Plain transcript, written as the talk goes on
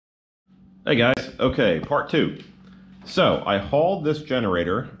Hey guys, okay, part two. So I hauled this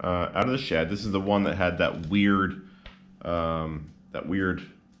generator out of the shed. This is the one that had that weird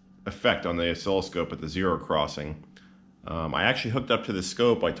effect on the oscilloscope at the zero crossing. I actually hooked up to the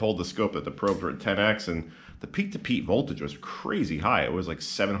scope. I told the scope that the probes were at 10x, and the peak-to-peak voltage was crazy high. It was like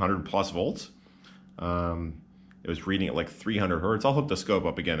 700 plus volts. It was reading at like 300 hertz. I'll hook the scope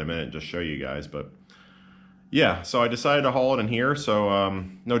up again in a minute and just show you guys, but yeah, so I decided to haul it in here. So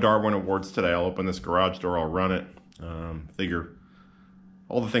no Darwin Awards today. I'll open this garage door, I'll run it. Figure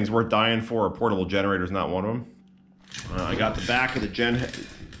all the things worth dying for, a portable generator is not one of them. I got the back of the gen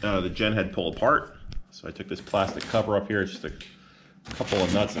head pulled apart. So I took this plastic cover up here. It's just a couple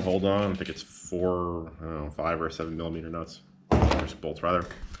of nuts that hold on. I think it's 5 or 7 millimeter nuts, or bolts rather.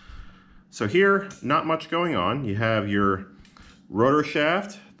 So here, not much going on. You have your rotor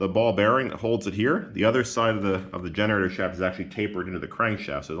shaft, the ball bearing that holds it here. The other side of the generator shaft is actually tapered into the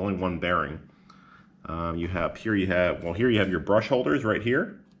crankshaft, so there's only one bearing. Here you have your brush holders right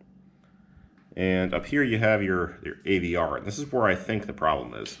here, and up here you have your AVR. And this is where I think the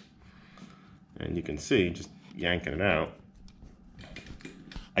problem is. And you can see, just yanking it out,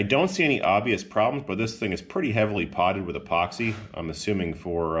 I don't see any obvious problems, but this thing is pretty heavily potted with epoxy. I'm assuming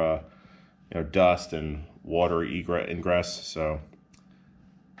for dust and water ingress, so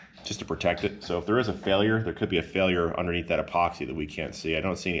just to protect it. So if there is a failure, there could be a failure underneath that epoxy that we can't see. I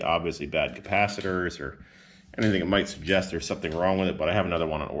don't see any obviously bad capacitors or anything that might suggest there's something wrong with it, but I have another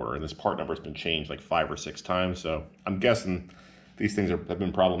one on order, and this part number has been changed like 5 or 6 times, so I'm guessing these things have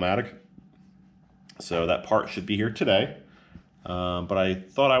been problematic. So that part should be here today. But I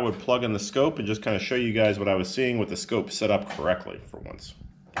thought I would plug in the scope and just kind of show you guys what I was seeing with the scope set up correctly for once.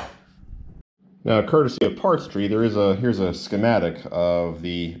 Now, courtesy of Parts Tree, here's a schematic of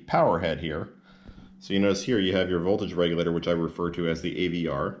the power head here. So you notice here you have your voltage regulator, which I refer to as the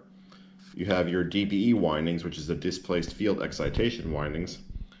AVR. You have your DPE windings, which is the displaced field excitation windings.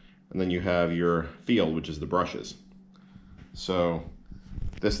 And then you have your field, which is the brushes. So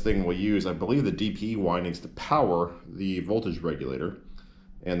this thing will use, I believe, the DPE windings to power the voltage regulator.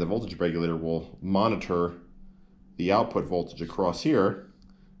 And the voltage regulator will monitor the output voltage across here,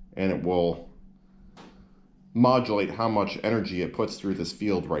 and it will modulate how much energy it puts through this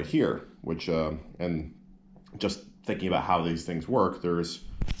field right here, which, and just thinking about how these things work, there's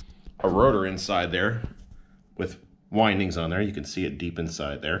a rotor inside there with windings on there. You can see it deep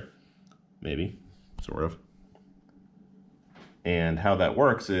inside there, maybe, sort of. And how that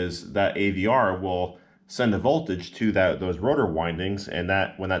works is that AVR will send a voltage to those rotor windings, and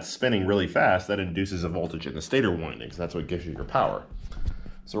that when that's spinning really fast, that induces a voltage in the stator windings. That's what gives you your power.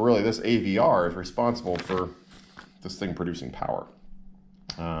 So really, this AVR is responsible for this thing producing power.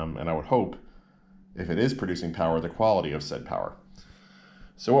 And I would hope, if it is producing power, the quality of said power.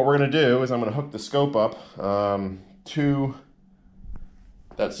 So what we're going to do is I'm going to hook the scope up to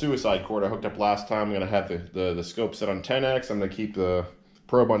that suicide cord I hooked up last time. I'm going to have the scope set on 10x. I'm going to keep the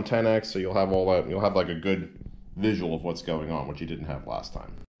probe on 10x, so you'll have all that. You'll have like a good visual of what's going on, which you didn't have last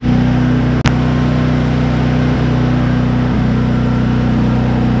time.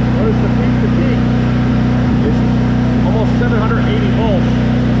 Notice the peak-to-peak is almost 780 volts.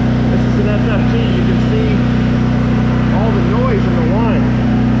 This is an SFT. You can see all the noise in the line.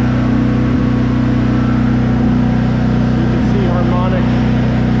 You can see harmonics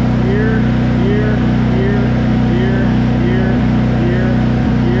here, here, here, here, here, here,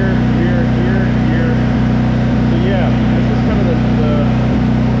 here, here, here, here. So yeah, this is kind of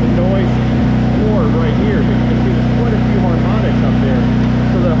the noise floor right here. But you can see there's quite a few harmonics up there.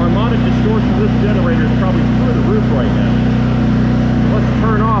 So the harmonic distortion of this generator is probably through the roof right now. Let's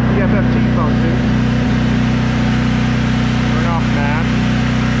turn off the FFT function. Turn off that.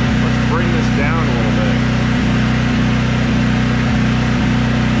 Let's bring this down a little bit.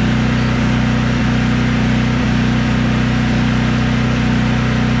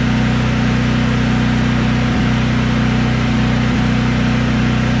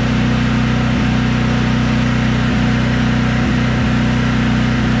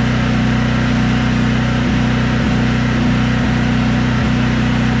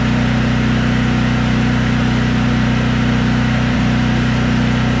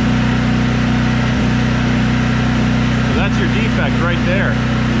 Right there.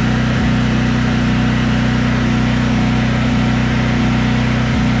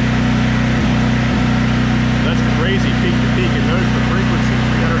 That's crazy peak to peak, and notice the frequency,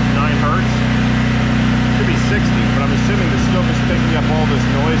 309 hertz. Should be 60, but I'm assuming the scope is picking up all this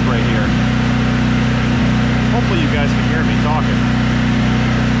noise right here. Hopefully you guys can hear me talking.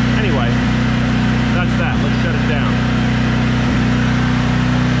 Anyway, that's that. Let's shut it down.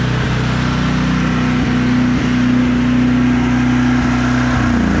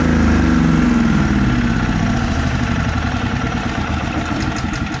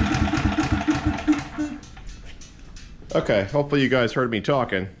 Okay, hopefully you guys heard me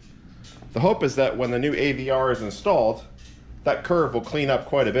talking. The hope is that when the new AVR is installed, that curve will clean up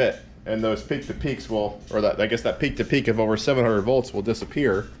quite a bit, and those peak-to-peaks will, or that, I guess that peak-to-peak of over 700 volts will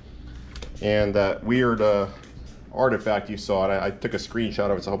disappear, and that weird artifact you saw, and I took a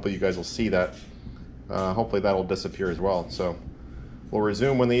screenshot of it, so hopefully you guys will see that. Hopefully that'll disappear as well. So we'll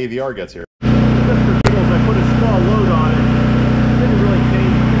resume when the AVR gets here. Just for giggles, I put a small load on it. Didn't really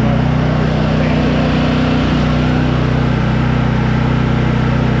change too much.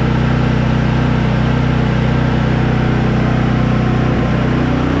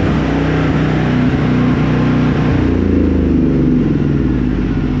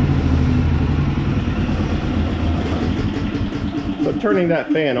 So turning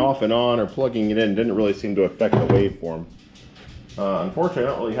that fan off and on or plugging it in didn't really seem to affect the waveform. Unfortunately, I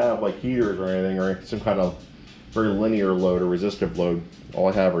don't really have like heaters or anything or some kind of very linear load or resistive load. All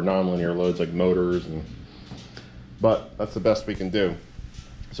I have are non-linear loads like motors, but that's the best we can do.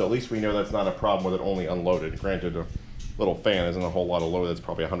 So at least we know that's not a problem with it only unloaded. Granted, a little fan isn't a whole lot of load. That's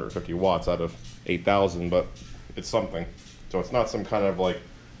probably 150 watts out of 8,000, but it's something. So it's not some kind of like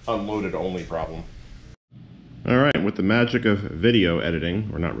unloaded only problem. All right, with the magic of video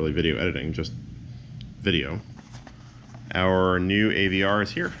editing, or not really video editing, just video, our new AVR is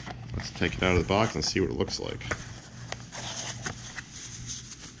here. Let's take it out of the box and see what it looks like.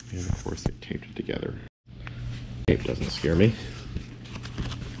 And of course they taped it together. Tape doesn't scare me.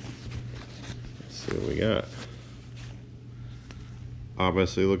 Let's see what we got.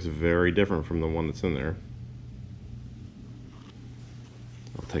 Obviously looks very different from the one that's in there.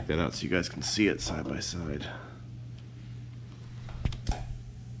 I'll take that out so you guys can see it side by side.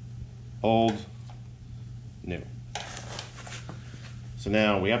 Old, new. So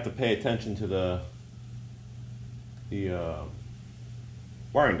now we have to pay attention to the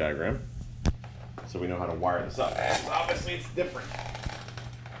wiring diagram so we know how to wire this up. And obviously it's different.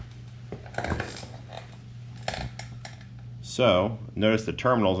 So notice the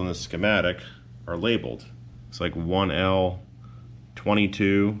terminals in the schematic are labeled. It's like 1L,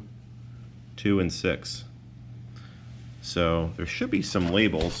 22, 2, and 6. So there should be some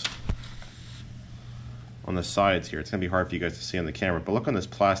labels on the sides here. It's going to be hard for you guys to see on the camera, but look on this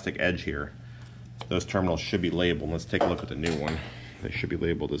plastic edge here. Those terminals should be labeled. Let's take a look at the new one. They should be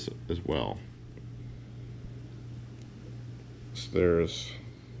labeled as well. So there's,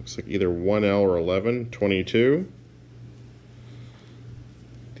 looks like either 1L or 11, 22.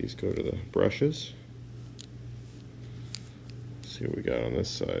 These go to the brushes. Let's see what we got on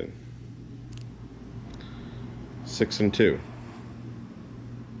this side. 6 and 2.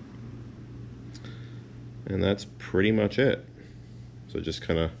 And that's pretty much it. So just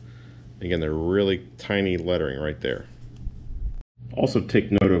kind of, again, they're really tiny lettering right there. Also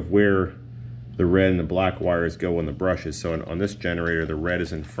take note of where the red and the black wires go on the brushes. So on this generator, the red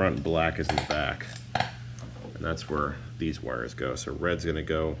is in front, black is in the back. And that's where these wires go. So red's gonna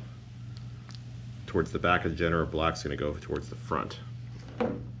go towards the back of the generator, black's gonna go towards the front.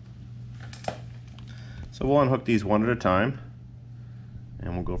 So we'll unhook these one at a time,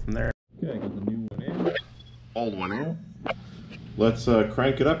 and we'll go from there. Okay, I got the new one in. Old one in. Let's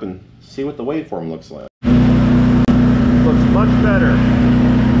crank it up and see what the waveform looks like. Looks much better. 1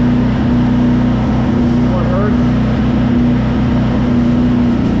 hertz.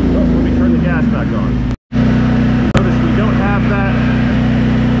 Oh, let me turn the gas back on. Notice we don't have that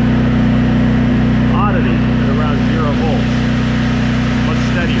oddity at around 0 volts. Much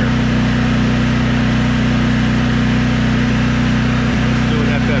steadier. Let's do an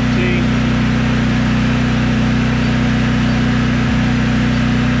FFT.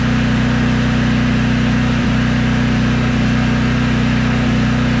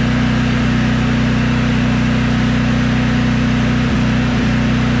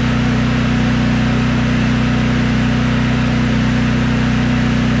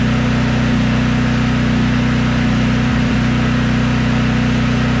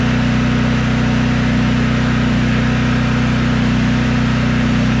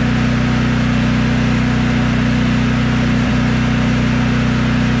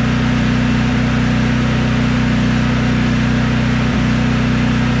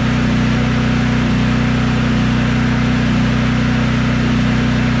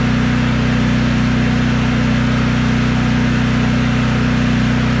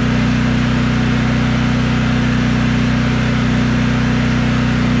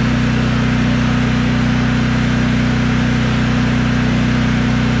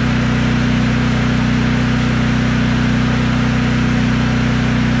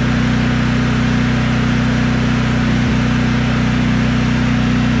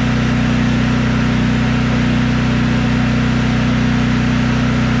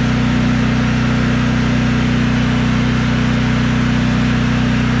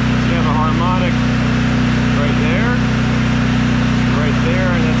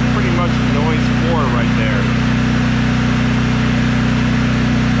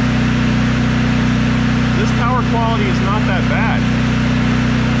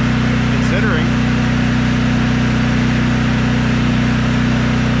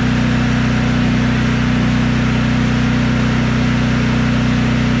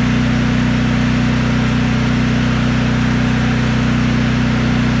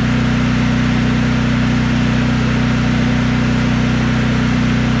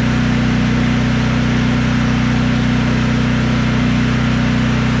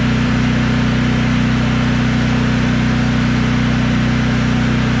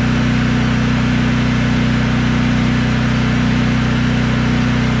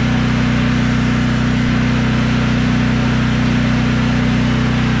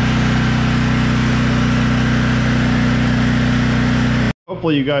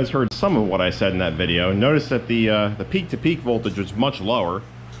 hopefully you guys heard some of what I said in that video. Notice that the peak-to-peak voltage was much lower.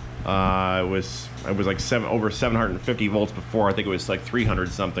 It was like over 750 volts before. I think it was like 300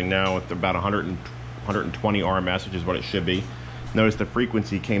 something now, with about 120 RMS, which is what it should be. Notice the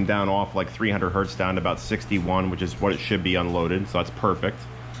frequency came down off like 300 hertz down to about 61, which is what it should be unloaded, so that's perfect.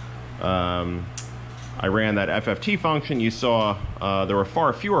 I ran that FFT function. You saw there were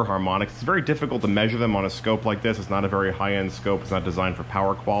far fewer harmonics. It's very difficult to measure them on a scope like this. It's not a very high-end scope. It's not designed for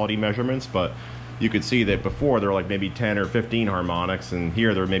power quality measurements, but you could see that before there were like maybe 10 or 15 harmonics, and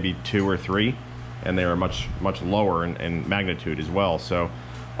here there were maybe 2 or 3, and they were much lower in magnitude as well. So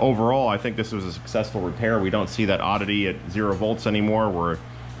overall, I think this was a successful repair. We don't see that oddity at 0 volts anymore, where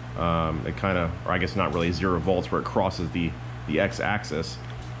it kind of, or I guess not really 0 volts, where it crosses the x-axis.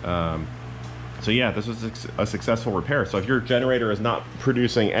 So yeah, this was a successful repair. So if your generator is not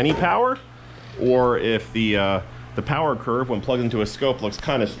producing any power, or if the power curve when plugged into a scope looks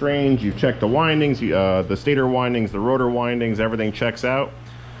kind of strange, you've checked the windings, the stator windings, the rotor windings, everything checks out,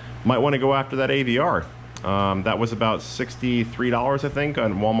 might want to go after that AVR. That was about $63, I think,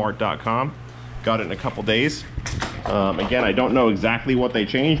 on Walmart.com. Got it in a couple days. Again, I don't know exactly what they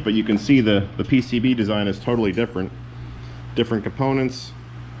changed, but you can see the PCB design is totally different. Different components.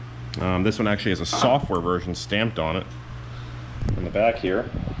 This one actually has a software version stamped on it in the back here.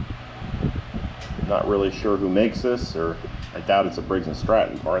 Not really sure who makes this, or I doubt it's a Briggs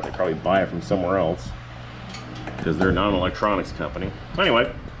Stratton part. They probably buy it from somewhere else because they're not an electronics company.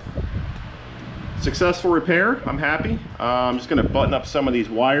 Anyway, successful repair. I'm happy. I'm just going to button up some of these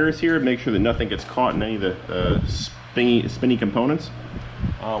wires here, make sure that nothing gets caught in any of the spinny components.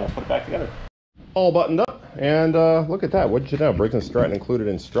 We'll put it back together. All buttoned up. And look at that. What did you know? Briggs & Stratton included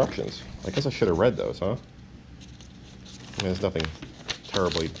instructions. I guess I should have read those, huh? There's nothing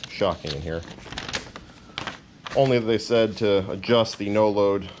terribly shocking in here. Only that they said to adjust the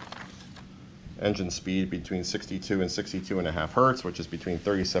no-load engine speed between 62 and 62.5 hertz, which is between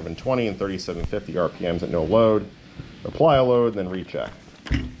 3720 and 3750 RPMs at no load. Apply a load, and then recheck.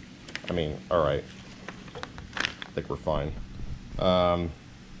 I mean, all right. I think we're fine. Now,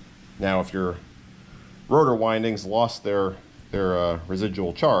 if your rotor windings lost their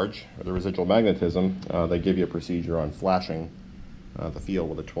residual charge, or the residual magnetism, they give you a procedure on flashing the field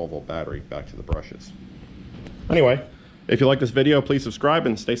with a 12-volt battery back to the brushes. Anyway, if you like this video, please subscribe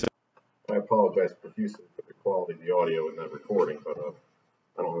and stay safe. I apologize profusely for the quality of the audio in that recording, but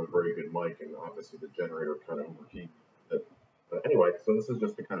I don't have a very good mic, and obviously the generator kind of overheated it. But anyway, so this is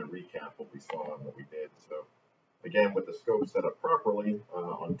just to kind of recap what we saw and what we did. So again, with the scope set up properly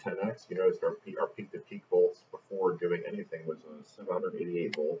on 10X, you noticed our peak-to-peak volts before doing anything was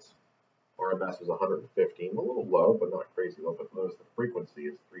 788 volts. RMS was 115, a little low, but not crazy low. But notice the frequency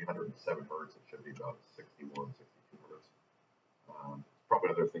is 307 hertz. It should be about 61, 62 hertz. Probably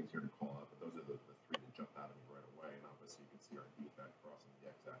other things here to call out, but those are the 3 that jump out at me right away. And obviously, you can see our defect crossing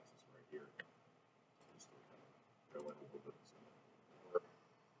the x-axis right here. Just to kind of go in a little bit.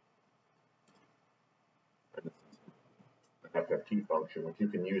 FFT function, which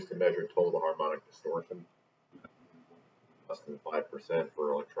you can use to measure total harmonic distortion. Less than 5%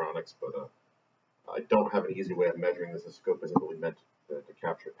 for electronics, but I don't have an easy way of measuring this. The scope isn't really meant to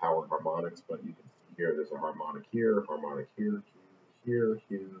capture power harmonics, but you can see here there's a harmonic here, here,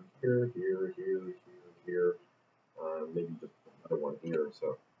 maybe just another one here.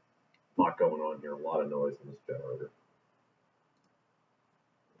 So a lot going on here, a lot of noise in this generator.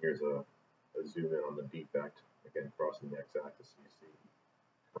 Here's a zoom in on the defect. Again, crossing the x-axis, you see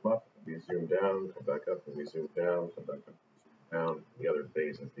come up, we zoom down, come back up, and we zoom down, come back up, and zoom down. The other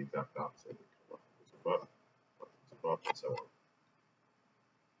phase is the exact opposite. We come up, zoom up, and so on.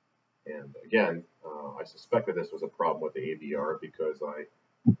 And again, I suspected this was a problem with the AVR because I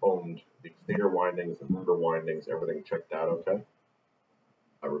owned the stator windings, the rotor windings, everything checked out okay.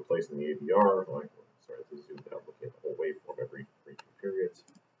 I replaced the AVR. Sorry, to zoom out, looking at the whole waveform every 2 periods.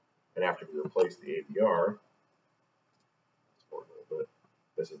 And after we replaced the AVR,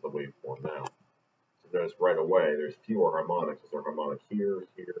 this is the waveform now. So notice right away there's fewer harmonics. There's a harmonic here,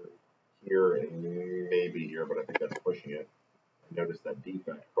 here, and maybe here, but I think that's pushing it. Notice that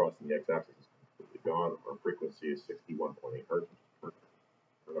defect crossing the x-axis is completely gone. Our frequency is 61.8 hertz for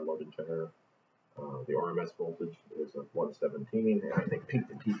an unloaded generator. The RMS voltage is 117, and I think peak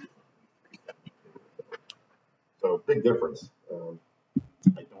to peak. So big difference. I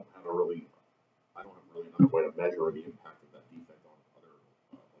don't have really another way to measure the impact of that defect on other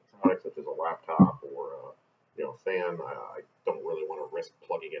electronics, such as a laptop or fan. I don't really want to risk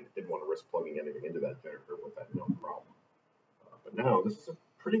plugging in. Didn't want to risk plugging anything into that generator with that known problem. But now this is a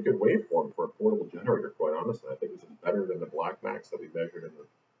pretty good waveform for a portable generator, quite honestly. I think this is better than the Black Max that we measured in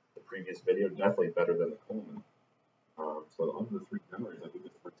the previous video, definitely better than the Coleman. So of the three generators, I think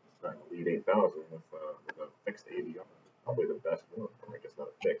this Briggs Stratton Elite 8000 with a fixed AVR is probably the best one. Or I guess not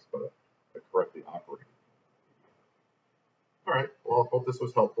a fixed, but a correctly operated. All right, well, I hope this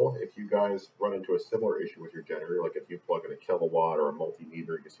was helpful. If you guys run into a similar issue with your generator, like if you plug in a kilowatt or a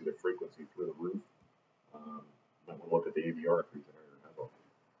multimeter, you can see the frequency through the roof. Might want to look at the AVR for your generator as well.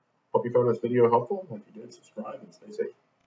 Hope you found this video helpful. If you did, subscribe and stay safe.